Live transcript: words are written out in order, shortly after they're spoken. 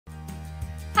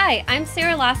Hi, I'm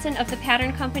Sarah Lawson of the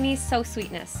pattern company Sew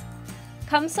Sweetness.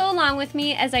 Come sew along with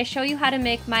me as I show you how to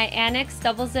make my Annex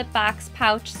double zip box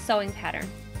pouch sewing pattern.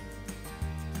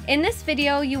 In this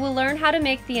video, you will learn how to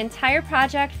make the entire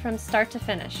project from start to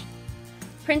finish.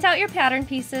 Print out your pattern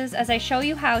pieces as I show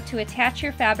you how to attach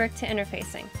your fabric to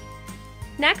interfacing.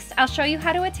 Next, I'll show you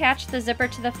how to attach the zipper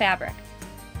to the fabric.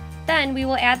 Then we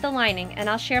will add the lining, and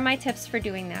I'll share my tips for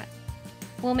doing that.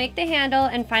 We'll make the handle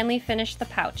and finally finish the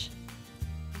pouch.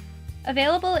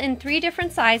 Available in 3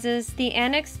 different sizes, the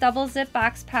Annex double zip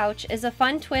box pouch is a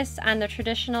fun twist on the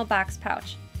traditional box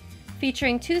pouch.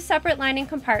 Featuring 2 separate lining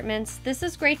compartments, this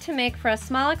is great to make for a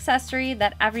small accessory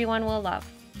that everyone will love.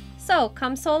 So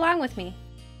come sew along with me.